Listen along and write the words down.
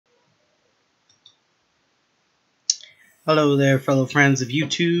Hello there, fellow friends of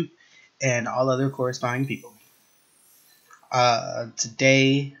YouTube and all other corresponding people.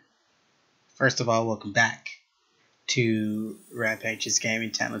 Today, first of all, welcome back to Rampage's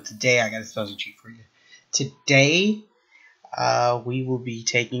Gaming Channel. Today, I got a special treat for you. Today, we will be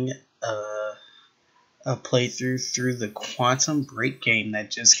taking a playthrough through the Quantum Break game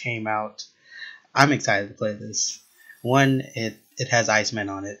that just came out. I'm excited to play this. One, it has Iceman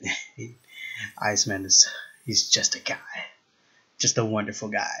on it. Iceman he's just a guy. Just a wonderful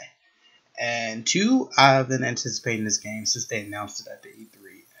guy. And two, I've been anticipating this game since they announced it at the E3.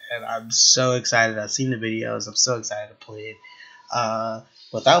 And I'm so excited. I've seen the videos. I'm so excited to play it.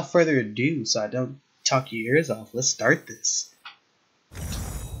 Without further ado, so I don't talk your ears off, let's start this.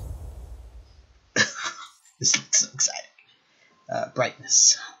 This looks so exciting.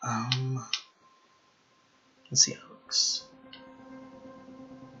 Brightness. Let's see how it looks.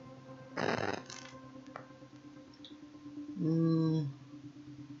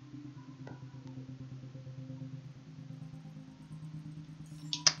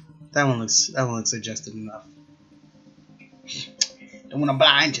 That one looks suggestive enough. Don't want to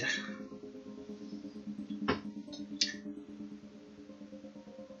blind you.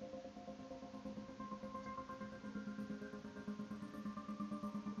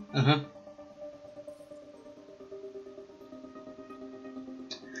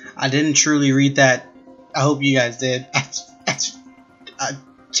 I didn't truly read that. I hope you guys did. I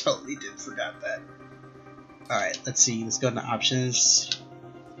totally did forgot that. Alright, let's see. Let's go into options.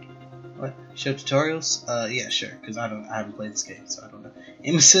 What? Show tutorials? Yeah, sure. Because I haven't played this game, so I don't know.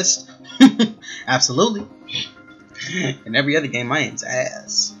 Aim assist? Absolutely. In every other game, my aim's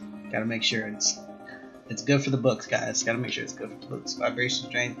ass. Gotta make sure it's good for the books, guys. Gotta make sure it's good for the books. Vibration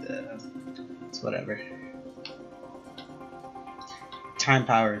strength, it's whatever. Time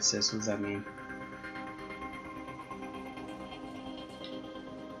power assist, what does that mean?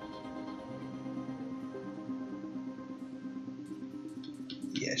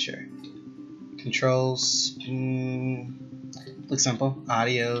 Yeah, sure. Controls, looks simple.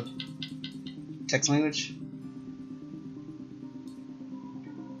 Audio, text language.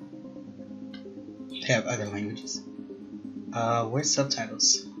 They have other languages. Where's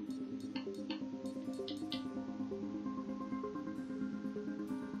subtitles?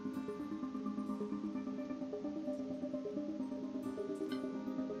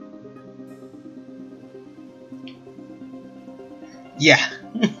 Yeah.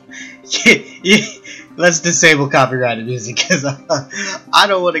 Yeah. Let's disable copyrighted music because I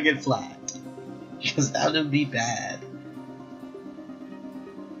don't want to get flagged. Because that would be bad.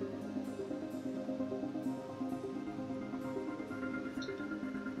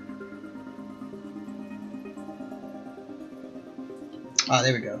 Oh,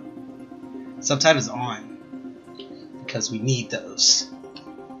 there we go. Subtitles on. Because we need those.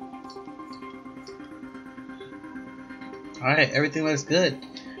 Alright, everything looks good.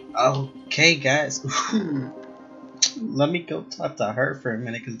 Okay, guys. Let me go talk to her for a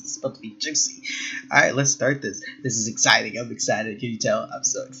minute because it's supposed to be juicy. Alright, let's start this. This is exciting. I'm excited. Can you tell? I'm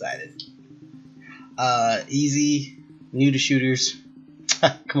so excited. Easy. New to shooters.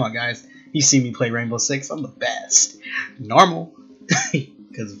 Come on, guys. You see me play Rainbow Six. I'm the best. Normal.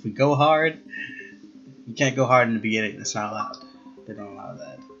 Because if we go hard, you can't go hard in the beginning. That's not allowed. They don't allow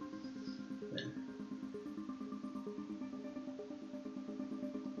that.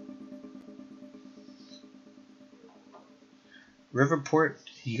 Riverport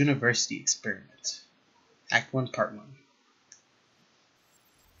University Experiment. Act 1, Part 1.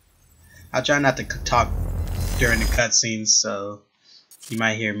 I'll try not to talk during the cutscenes, so you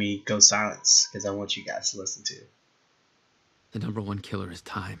might hear me go silence, because I want you guys to listen to. The #1 killer is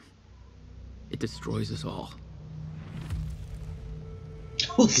time. It destroys us all.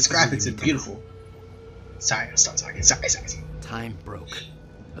 Oh, these graphics are beautiful. Sorry, I'll stop talking. Sorry. Time broke.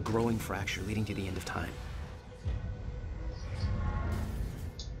 A growing fracture leading to the end of time.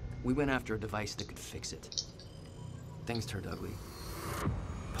 We went after a device that could fix it. Things turned ugly.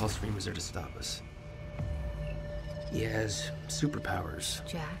 Paul Serene was there to stop us. He has superpowers.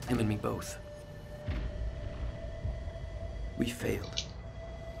 Jack. Him and me both. We failed.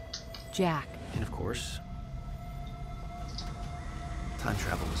 Jack. And of course, time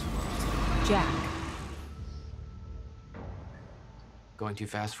travel was involved. Jack. Going too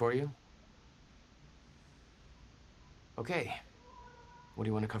fast for you? Okay. What do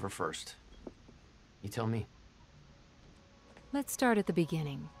you want to cover first? You tell me. Let's start at the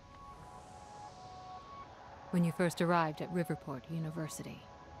beginning. When you first arrived at Riverport University.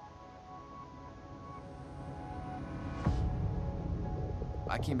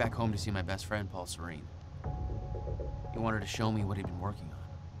 I came back home to see my best friend, Paul Serene. He wanted to show me what he'd been working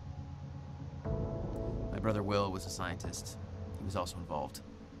on. My brother Will was a scientist. He was also involved.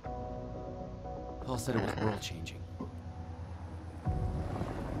 Paul said it was world-changing.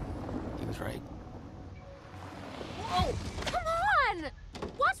 He was right. Whoa! Come on!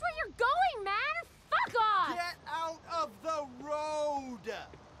 Watch where you're going, man! Fuck off! Get out of the road!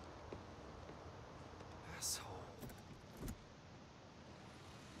 Asshole.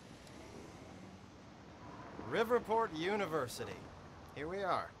 Riverport University. Here we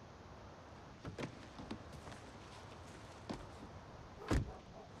are.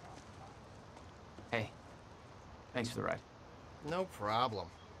 Hey, thanks for the ride. No problem.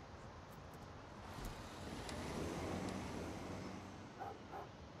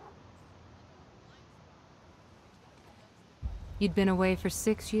 You'd been away for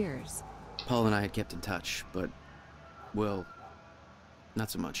 6 years. Paul and I had kept in touch, but, well,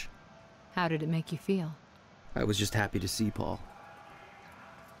 not so much. How did it make you feel? I was just happy to see Paul.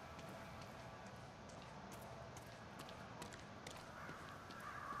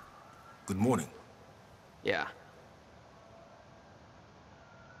 Good morning. Yeah.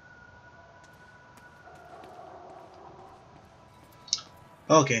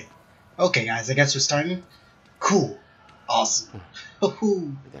 Okay. Okay, guys, I guess we're starting. Cool. Awesome.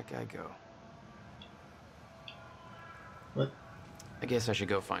 Where'd that guy go? What? I guess I should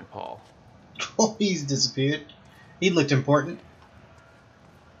go find Paul. Oh, he's disappeared. He looked important.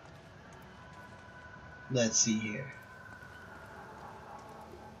 Let's see here.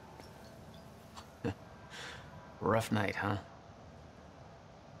 Rough night, huh?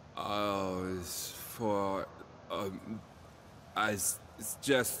 It's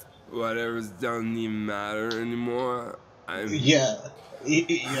just whatever's doesn't even matter anymore. Yeah.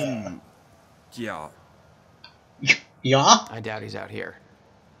 Yeah. Yeah? I doubt he's out here.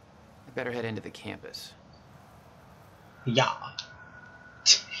 I better head into the campus. Yeah.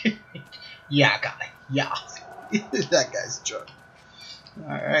 Yeah, guy. Yeah. That guy's drunk.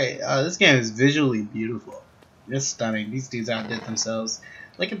 Alright, this game is visually beautiful. It's stunning. These dudes outdid themselves.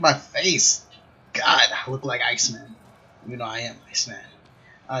 Look at my face. God, I look like Iceman. You know I am Iceman.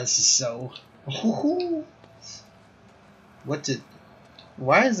 This is so... What did...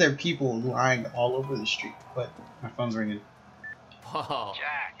 Why is there people lying all over the street? What? My phone's ringing. Whoa.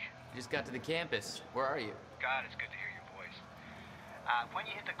 Jack. You just got to the campus. Where are you? God, it's good to hear your voice. When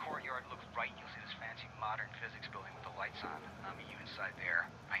you hit the courtyard, look right, you'll see this fancy modern physics building with the lights on. I'll meet you inside there.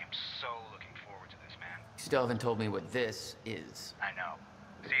 I am so looking forward to this, man. You still haven't told me what this is. I know.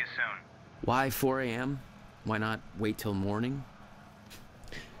 See you soon. Why 4 a.m.? Why not wait till morning?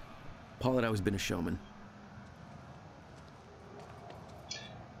 Paul had always been a showman.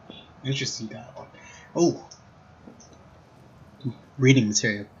 Interesting dialogue. Oh. Reading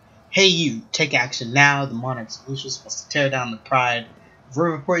material. Hey you, take action now. The Monarch Solution is supposed to tear down the pride of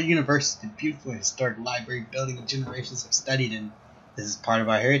Riverport University, the beautiful historic library building generations have studied in. This is part of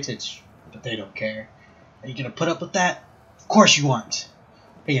our heritage, but they don't care. Are you gonna put up with that? Of course you aren't.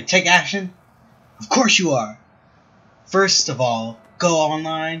 Are you gonna take action? Of course you are. First of all, go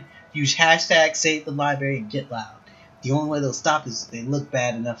online, use hashtag save the library, and get loud. The only way they'll stop is if they look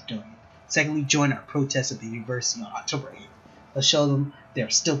bad enough doing it. Secondly, join our protest at the university on October 8th. Let's show them there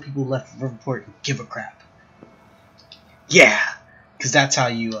are still people left in Riverport who give a crap. Yeah, because that's how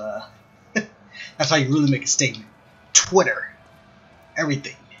you that's how you really make a statement. Twitter,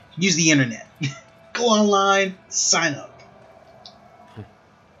 everything. Use the internet. Go online, sign up.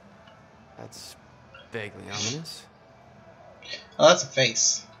 That's vaguely ominous. Oh, that's a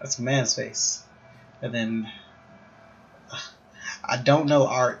face. That's a man's face. And then I don't know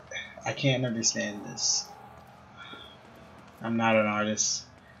art. I can't understand this. I'm not an artist.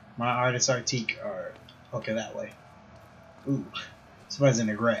 My artist artique are okay that way. Ooh, somebody's in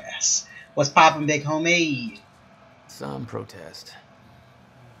the grass. What's poppin', big homie? Some protest.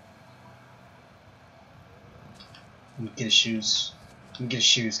 Let me get his shoes. Let me get his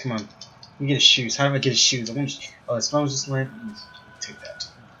shoes. Come on. Let me get his shoes. How do I get his shoes? I want. Oh, his phone's just laying. Let me take that.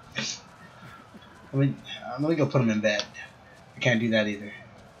 Let me go put him in bed. I can't do that either.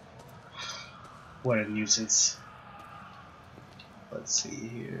 What a nuisance. Let's see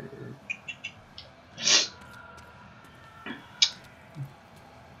here.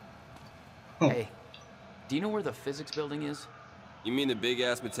 Hey, do you know where the physics building is? You mean the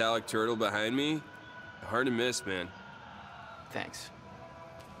big-ass metallic turtle behind me? Hard to miss, man. Thanks.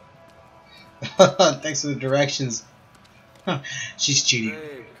 Thanks for the directions. She's cheating.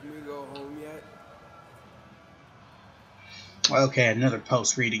 Hey, can we go home yet? Okay, another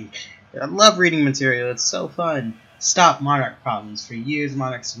post reading. I love reading material. It's so fun. Stop Monarch problems. For years,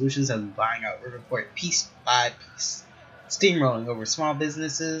 Monarch Solutions has been buying out Riverport piece by piece. steamrolling over small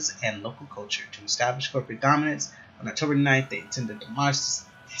businesses and local culture to establish corporate dominance. On October 9th, they intended to demolish the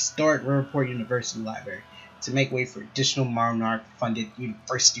historic Riverport University Library to make way for additional Monarch-funded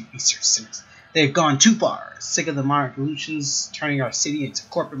university research centers. They've gone too far. Sick of the Monarch illusions turning our city into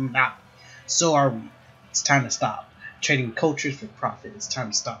corporate monopoly. So are we. It's time to stop. Trading cultures for profit. It's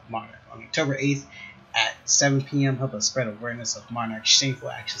time to stop Monarch. On October 8th at 7 p.m., help us spread awareness of Monarch's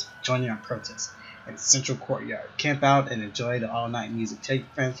shameful actions by joining our protests in the Central Courtyard. Camp out and enjoy the all-night music. Tell your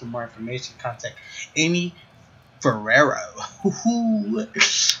friends for more information. Contact Amy Ferrero.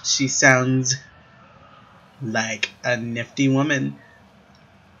 She sounds like a nifty woman.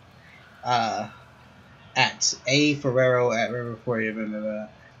 At A Ferrero at Riverport event.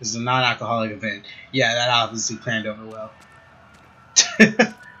 This is a non-alcoholic event. Yeah, that obviously planned over well.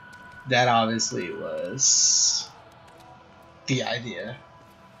 That obviously was the idea.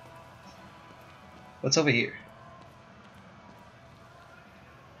 What's over here?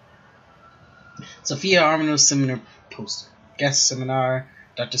 Sophia Armino's seminar poster. Guest seminar.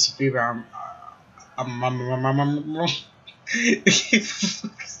 Dr. Sophia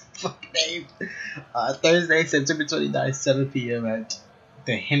name. Thursday, September 29th, 7 p.m. at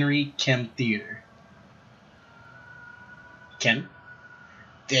the Henry Kim Theater. Ken?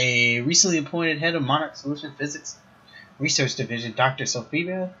 The recently appointed head of Monarch Solution Physics Research Division, Dr.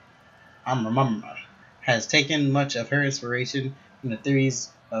 Sophia Amramama, has taken much of her inspiration from the theories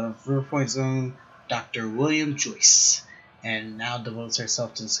of Riverpoint's own Dr. William Joyce, and now devotes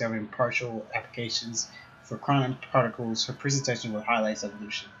herself to discovering partial applications for quantum particles. Her presentation will highlight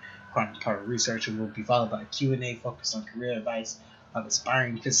evolution quantum particle research and will be followed by a Q&A focused on career advice of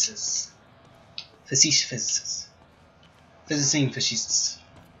aspiring physicists. Physicists.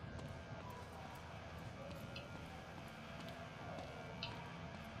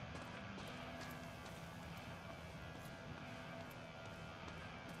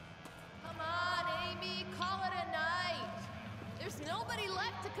 Come on, Amy, call it a night. There's nobody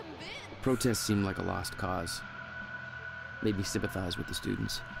left to convince. Protests seem like a lost cause. Made me sympathize with the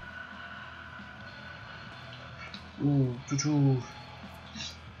students. Ooh, they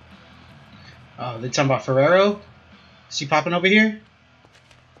talking about Ferrero? Is she popping over here?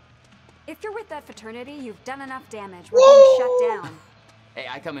 If you're with that fraternity, you've done enough damage. We're being shut down. Hey,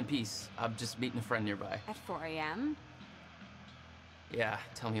 I come in peace. I'm just meeting a friend nearby. At 4 a.m.? Yeah,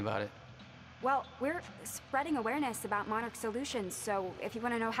 tell me about it. Well, we're spreading awareness about Monarch Solutions, so if you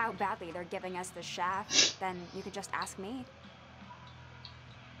want to know how badly they're giving us the shaft, then you could just ask me.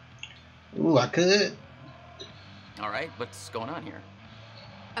 Ooh, I could. Alright, what's going on here?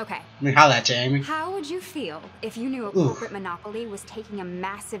 Okay. I mean, holla at you, Amy. How would you feel if you knew a corporate monopoly was taking a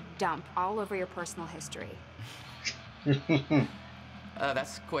massive dump all over your personal history?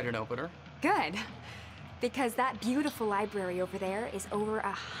 That's quite an opener. Good. Because that beautiful library over there is over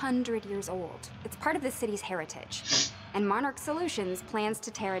 100 years old. It's part of the city's heritage. And Monarch Solutions plans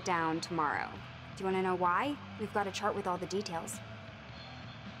to tear it down tomorrow. Do you want to know why? We've got a chart with all the details.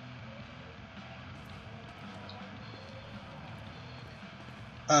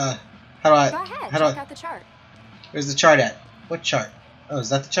 How do I... Go ahead, how do check I... out the chart. Where's the chart at? What chart? Oh, is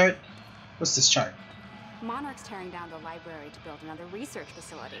that the chart? What's this chart? Monarch's tearing down the library to build another research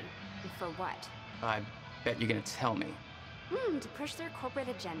facility. And for what? I bet you're gonna tell me. To push their corporate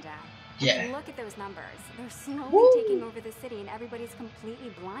agenda. Yeah. And look at those numbers. They're slowly Woo. taking over the city and everybody's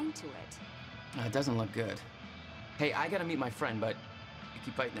completely blind to it. It doesn't look good. Hey, I gotta meet my friend, but you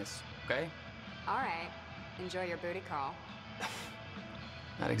keep fighting this, okay? All right. Enjoy your booty call.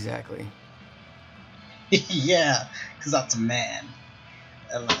 Not exactly. Yeah, because that's a man.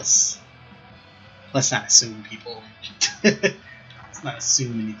 Let's not assume people. Let's not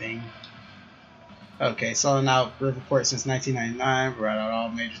assume anything. Okay, selling out Riverport since 1999, brought out all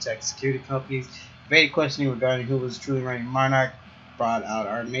major tech security companies, evaded questioning regarding who was truly running Monarch, brought out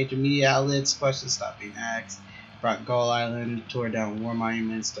our major media outlets, questions stopped being asked, brought Gull Island, tore down war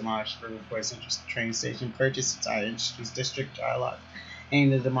monuments, demolished Riverport Central train station, purchased entire industries district, dialogue,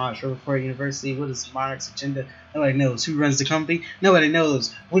 aimed to demolish Riverport University. What is Monarch's agenda? Nobody knows. Who runs the company? Nobody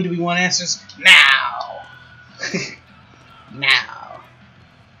knows. When do we want answers? Now! Now.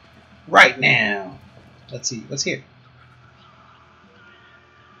 Right now. Let's see. What's here?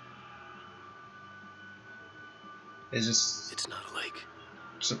 It's just... It's not a lake.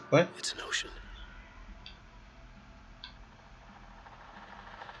 So, what? It's an ocean.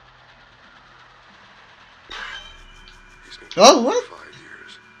 Oh, what? 5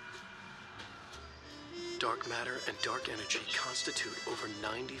 years. Dark matter and dark energy constitute over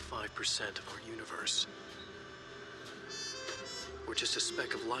 95% of our universe. We're just a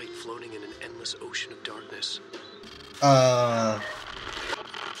speck of light floating in an endless ocean of darkness. Is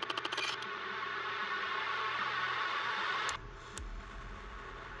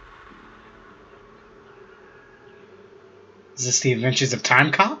this the Adventures of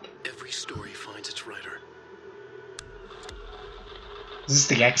Time Cop? Every story finds its writer. Is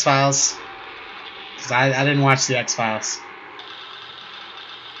this the X-Files? 'Cause I didn't watch the X-Files.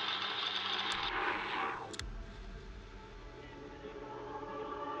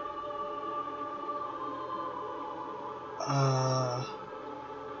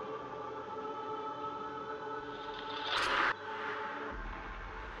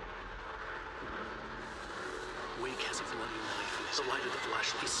 Wake has a bloody knife in his light of the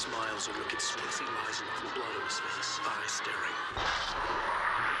flashlight. He smiles a wicked smile. He lies enough with blood on his face, eyes staring.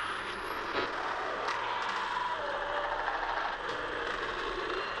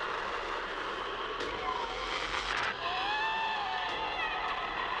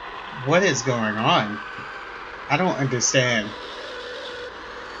 What is going on? I don't understand.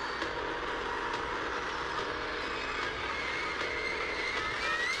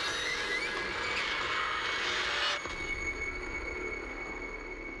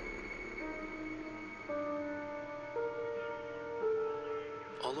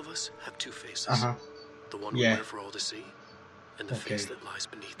 All of us have two faces. The one Yeah. we wear for all to see, and the face that lies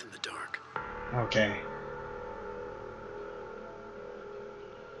beneath in the dark. Okay.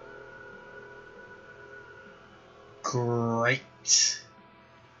 Great.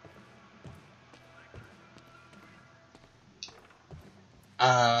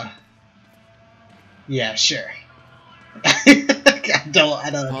 Yeah, sure. I don't Paul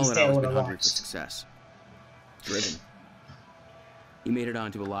had understand always what been I hungry for watched. success. Driven. He made it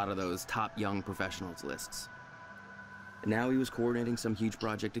onto a lot of those top young professionals lists. And now he was coordinating some huge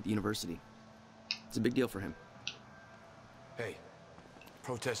project at the university. It's a big deal for him. Hey,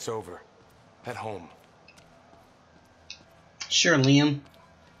 protest's over. Head home. Sure, Liam.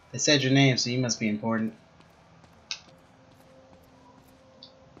 They said your name, so you must be important.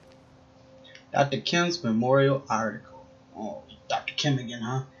 Dr. Kim's memorial article. Oh, Dr. Kim again,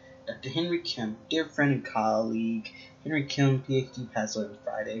 huh? Dr. Henry Kim, dear friend and colleague. Henry Kim, PhD, passed away on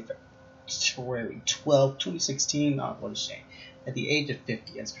Friday, February 12, 2016. Oh, what a shame. At the age of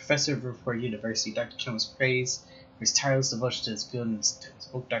 50, as professor of Riverport University, Dr. Kim was praised for his tireless devotion to his field and students.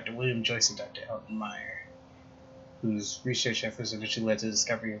 Both Dr. William Joyce and Dr. Elton Meyer, whose research efforts eventually led to the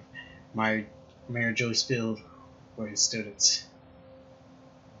discovery of Mayor Joyce Field, were his students.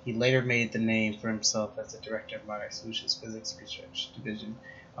 He later made the name for himself as the director of Monarch Solutions Physics Research Division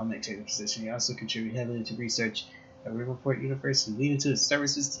while maintaining the position. He also contributed heavily to research at Riverport University, leading to his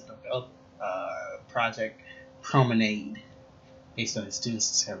services to develop Project Promenade, based on his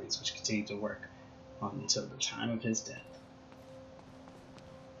students' discoveries, which continued to work on until the time of his death.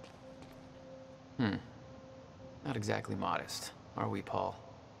 Not exactly modest, are we, Paul?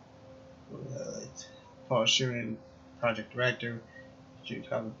 Paul Sheeran, project director, Junior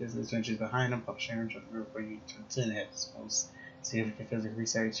College Business Ventures behind him. Paul Sheeran joined Riverport University and had his most significant physical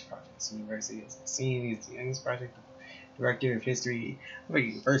research projects. The university is seen. He's the youngest project director of history of a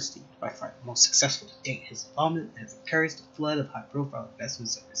university, by far the most successful to date. His involvement has encouraged a flood of high-profile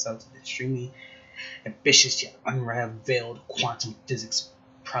investments that resulted in an extremely ambitious yet unraveled quantum physics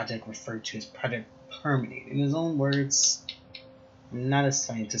project referred to as Project Promenade. In his own words, I'm not a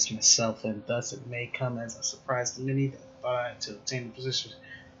scientist myself, and thus it may come as a surprise to many that thought I had to obtain a position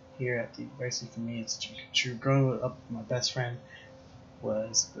here at the university. For me, it's true. Growing up, my best friend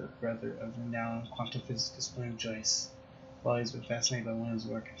was the brother of renowned quantum physicist William Joyce. I've always been fascinated by William's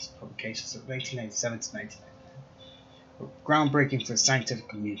work and his publications from 1997 to 1999. Were groundbreaking for the scientific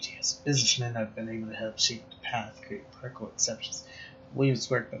community. As a businessman, I've been able to help shape the path, create practical exceptions. Williams'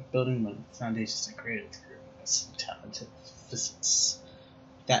 work by building one of the foundations that created the career of talented physics.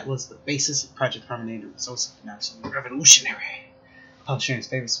 That was the basis of Project Promenade and was also absolutely revolutionary. Paul Sheeran's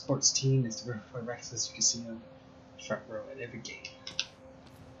favorite sports team is the Riverport Rexes. You can see them front row at every game.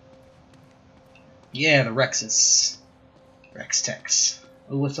 Yeah, the Rexes. Rex Techs.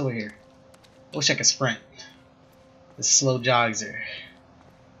 Oh, what's over here? I wish I could sprint. The slow jogs are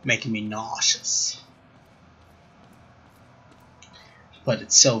making me nauseous. But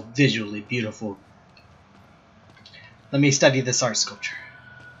it's so visually beautiful. Let me study this art sculpture.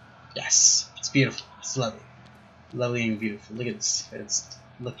 Yes, it's beautiful. It's lovely. Lovely and beautiful. Look at this. It's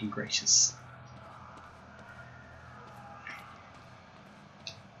looking gracious.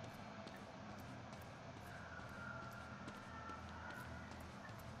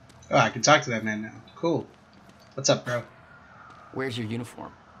 Oh, I can talk to that man now. Cool. What's up, bro? Where's your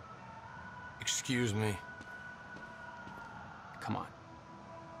uniform? Excuse me. Come on.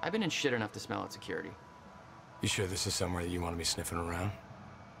 I've been in shit enough to smell at security. You sure this is somewhere that you want to be sniffing around?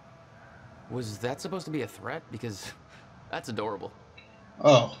 Was that supposed to be a threat? Because that's adorable.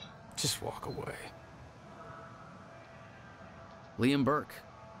 Oh. Just walk away. Liam Burke,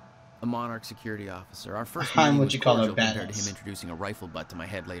 a Monarch security officer. Our first I'm meeting what was you call a cordial compared to badass. him introducing a rifle butt to my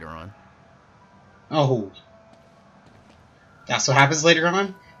head later on. Oh. That's what happens later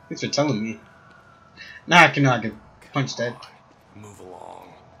on? Thanks for telling me. Now I cannot get punched that. Move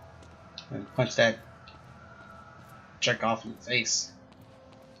along. And punch that jerk off in the face.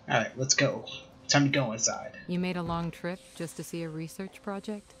 Alright, let's go. Time to go inside. You made a long trip just to see a research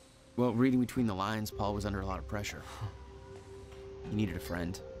project? Well, reading between the lines, Paul was under a lot of pressure. He needed a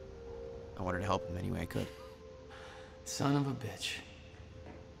friend. I wanted to help him any way I could. Son of a bitch.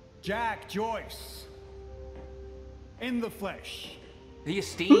 Jack Joyce. In the flesh. The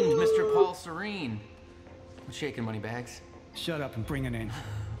esteemed Mr. Paul Serene. I'm shaking, money bags. Shut up and bring it in.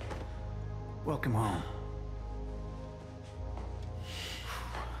 Welcome home.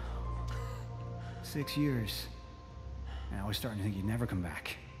 6 years. And I was starting to think you'd never come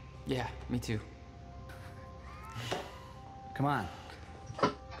back. Yeah, me too. Come on.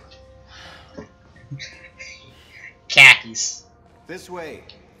 Khakis. This way.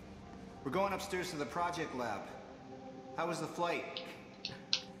 We're going upstairs to the project lab. How was the flight?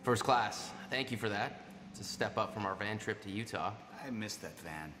 First class. Thank you for that. It's a step up from our van trip to Utah. I missed that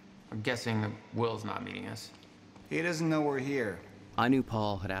van. I'm guessing that Will's not meeting us. He doesn't know we're here. I knew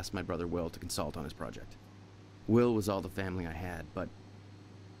Paul had asked my brother Will to consult on his project. Will was all the family I had, but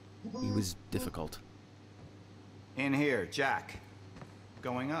he was difficult. In here, Jack.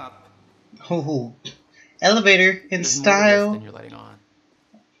 Going up. Oh, elevator in There's more to this style. than you're letting on.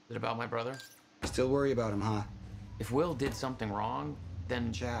 Is it about my brother? Still worry about him, huh? If Will did something wrong,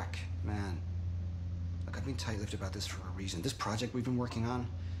 then Jack, man. Look, I've been tight-lipped about this for a reason. This project we've been working on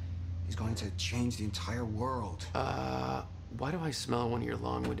is going to change the entire world. why do I smell one of your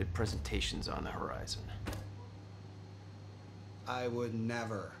long-winded presentations on the horizon? I would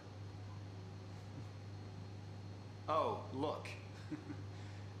never. Oh, look.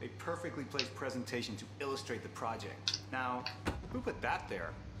 A perfectly placed presentation to illustrate the project. Now, who put that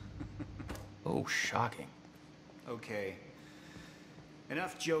there? Oh, shocking. Okay.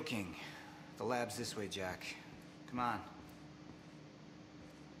 Enough joking. The lab's this way, Jack. Come on.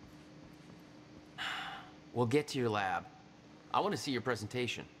 We'll get to your lab. I want to see your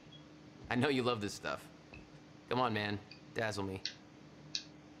presentation. I know you love this stuff. Come on, man. Dazzle me.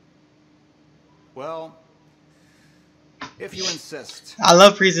 Well, if you insist. I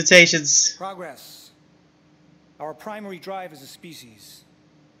love presentations. Progress. Our primary drive as a species.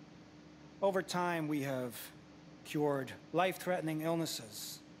 Over time, we have cured life-threatening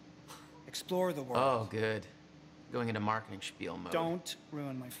illnesses. Explore the world. Oh, good. Going into marketing spiel mode. Don't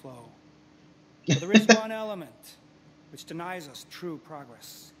ruin my flow. But there is one element which denies us true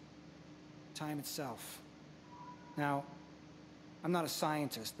progress. Time itself. Now, I'm not a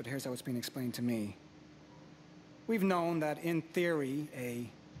scientist, but here's how it's been explained to me. We've known that, in theory, a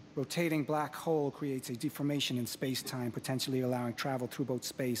rotating black hole creates a deformation in space-time, potentially allowing travel through both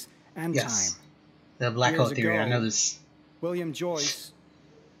space and Yes. time. The black hole Years theory, I ago, know this. William Joyce,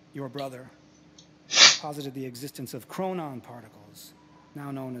 your brother, posited the existence of chronon particles, now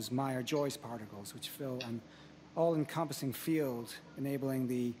known as Meyer-Joyce particles, which fill an all-encompassing field, enabling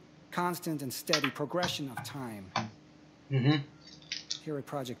the constant and steady progression of time. Here at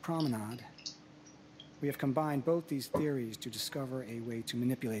Project Promenade, we have combined both these theories to discover a way to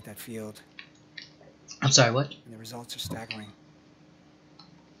manipulate that field. I'm sorry, what? And the results are staggering.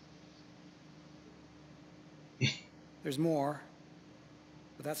 There's more,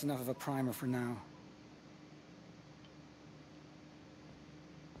 but that's enough of a primer for now.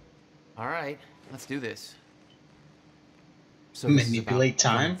 All right, let's do this. So this is Manipulate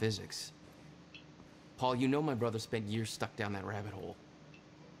about quantum time? physics. Paul, you know my brother spent years stuck down that rabbit hole.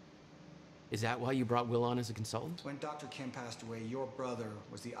 Is that why you brought Will on as a consultant? When Dr. Kim passed away, your brother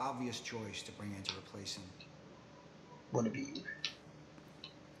was the obvious choice to bring in to replace him. What a be?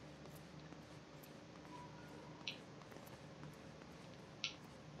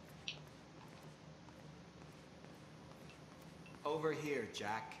 Over here,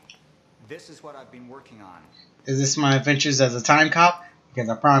 Jack. This is what I've been working on. Is this my adventures as a time cop? Because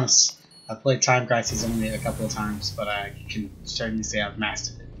I promise, I played Time Crisis only a couple of times, but I can certainly say I've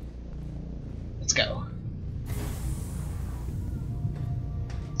mastered it. Let's go.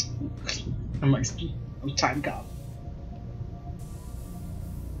 I'm a time cop.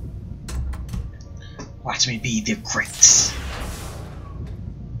 Watch me be the great.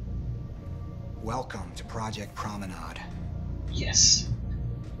 Welcome to Project Promenade. Yes.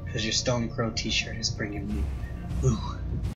 Because your Stone Crow t-shirt is bringing me Ooh.